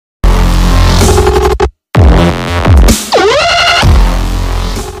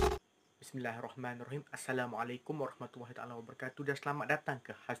Bismillahirrahmanirrahim. Assalamualaikum warahmatullahi taala wabarakatuh dan selamat datang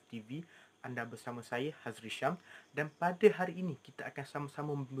ke Haz TV. Anda bersama saya Hazri Syam dan pada hari ini kita akan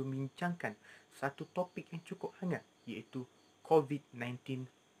sama-sama membincangkan satu topik yang cukup hangat iaitu COVID-19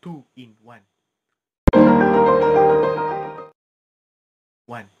 2 in 1.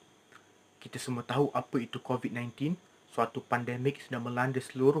 Kita semua tahu apa itu COVID-19, suatu pandemik sedang melanda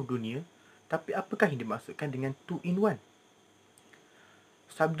seluruh dunia. Tapi apakah yang dimaksudkan dengan 2 in 1?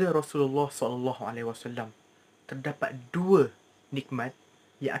 Sabda Rasulullah SAW, terdapat dua nikmat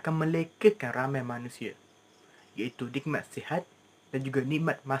yang akan melekakan ramai manusia, iaitu nikmat sihat dan juga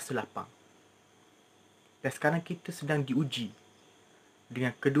nikmat masa lapang. Dan sekarang kita sedang diuji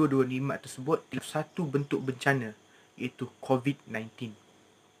dengan kedua-dua nikmat tersebut dalam satu bentuk bencana, iaitu COVID-19.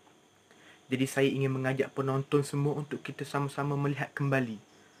 Jadi saya ingin mengajak penonton semua untuk kita sama-sama melihat kembali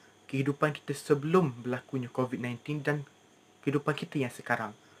kehidupan kita sebelum berlakunya COVID-19 dan kehidupan kita yang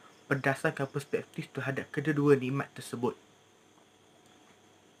sekarang berdasarkan perspektif terhadap kedua-dua nikmat tersebut.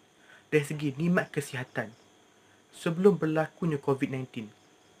 Dari segi nikmat kesihatan, sebelum berlakunya COVID-19,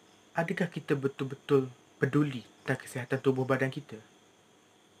 adakah kita betul-betul peduli tentang kesihatan tubuh badan kita?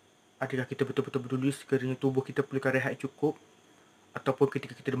 Adakah kita betul-betul peduli sekiranya tubuh kita perlukan rehat cukup? Ataupun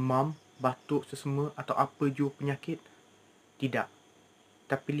ketika kita demam, batuk, sesama atau apa jua penyakit? Tidak.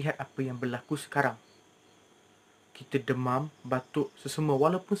 Tapi lihat apa yang berlaku sekarang. Kita demam, batuk, sesama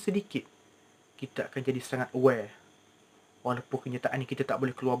walaupun sedikit, kita akan jadi sangat aware. Walaupun kenyataan kita tak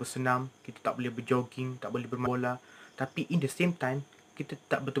boleh keluar bersenam, kita tak boleh berjogging, tak boleh bermain bola, tapi in the same time, kita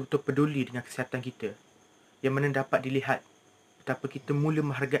tak betul-betul peduli dengan kesihatan kita. Yang mana dapat dilihat betapa kita mula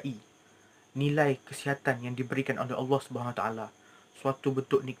menghargai nilai kesihatan yang diberikan oleh Allah SWT, suatu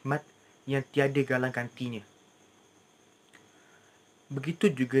bentuk nikmat yang tiada galang gantinya. Begitu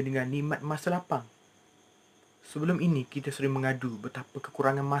juga dengan nikmat masa lapang. Sebelum ini, kita sering mengadu betapa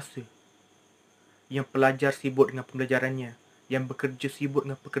kekurangan masa. Yang pelajar sibuk dengan pembelajarannya, yang bekerja sibuk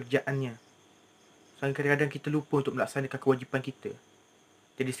dengan pekerjaannya. Sampai kadang-kadang kita lupa untuk melaksanakan kewajipan kita.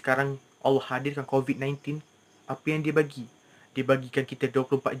 Jadi sekarang Allah hadirkan COVID-19, apa yang dia bagi? Dia bagikan kita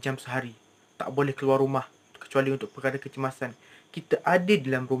 24 jam sehari. Tak boleh keluar rumah kecuali untuk perkara kecemasan. Kita ada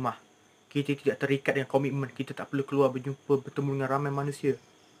dalam rumah. Kita tidak terikat dengan komitmen. Kita tak perlu keluar berjumpa, bertemu dengan ramai manusia.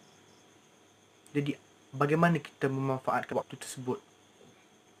 Jadi bagaimana kita memanfaatkan waktu tersebut?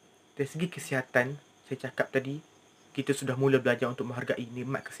 Dari segi kesihatan, saya cakap tadi, kita sudah mula belajar untuk menghargai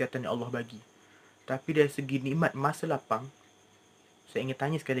nikmat kesihatan yang Allah bagi. Tapi dari segi nikmat masa lapang, saya ingin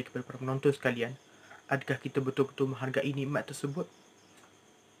tanya sekali kepada para penonton sekalian, adakah kita betul-betul menghargai nikmat tersebut?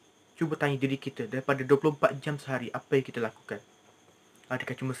 Cuba tanya diri kita, daripada 24 jam sehari, apa yang kita lakukan?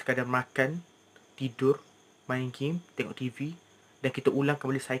 Adakah cuma sekadar makan, tidur, main game, tengok TV, dan kita ulang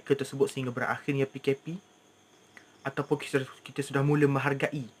kembali cycle tersebut sehingga berakhirnya PKP? Ataupun kita sudah mula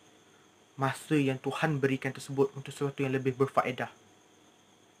menghargai masa yang Tuhan berikan tersebut untuk sesuatu yang lebih berfaedah?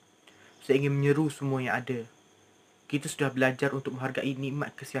 Saya ingin menyeru semua yang ada. Kita sudah belajar untuk menghargai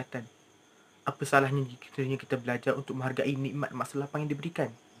nikmat kesihatan. Apa salahnya jika kita belajar untuk menghargai nikmat masa lapang yang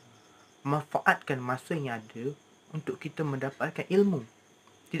diberikan? Manfaatkan masa yang ada untuk kita mendapatkan ilmu.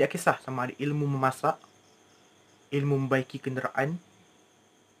 Tidak kisah sama ada ilmu memasak, ilmu membaiki kenderaan,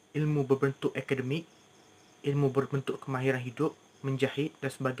 ilmu berbentuk akademik, ilmu berbentuk kemahiran hidup, menjahit dan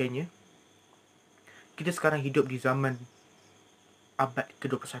sebagainya. Kita sekarang hidup di zaman abad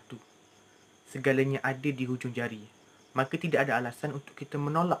ke-21. Segalanya ada di hujung jari. Maka tidak ada alasan untuk kita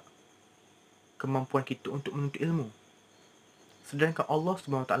menolak kemampuan kita untuk menuntut ilmu. Sedangkan Allah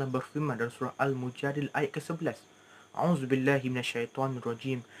SWT berfirman dalam surah Al-Mujadil ayat ke-11. A'udzubillahi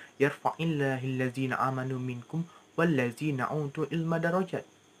minasyaitonirrajim. Yarfa'illahil ladzina amanu minkum wallazina utul ilma darajat.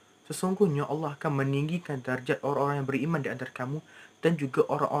 Sesungguhnya Allah akan meninggikan darjat orang-orang yang beriman di antara kamu dan juga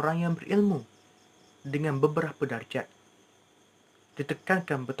orang-orang yang berilmu dengan beberapa darjat.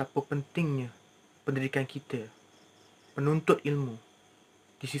 Ditekankan betapa pentingnya pendidikan kita, penuntut ilmu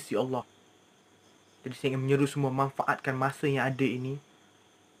di sisi Allah. Jadi saya ingin menyeru semua manfaatkan masa yang ada ini,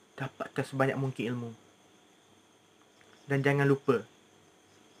 dapatkan sebanyak mungkin ilmu. Dan jangan lupa,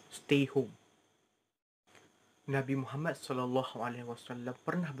 stay home. Nabi Muhammad SAW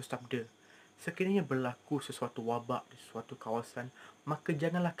pernah bersabda, sekiranya berlaku sesuatu wabak di suatu kawasan, maka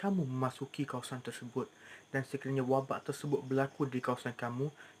janganlah kamu memasuki kawasan tersebut. Dan sekiranya wabak tersebut berlaku di kawasan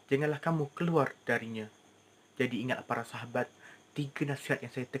kamu, janganlah kamu keluar darinya. Jadi ingat para sahabat, 3 nasihat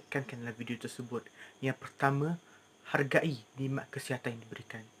yang saya tekankan dalam video tersebut. Yang pertama, hargai nikmat kesihatan yang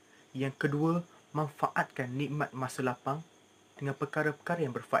diberikan. Yang kedua, manfaatkan nikmat masa lapang dengan perkara-perkara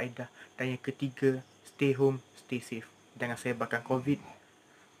yang berfaedah. Dan yang ketiga, stay home, stay safe. Jangan sebarkan COVID.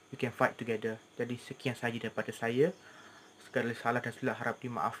 We can fight together. Jadi sekian sahaja daripada saya. Segala salah dan silap harap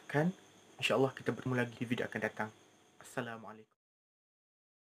dimaafkan. InsyaAllah kita bertemu lagi di video akan datang. Assalamualaikum.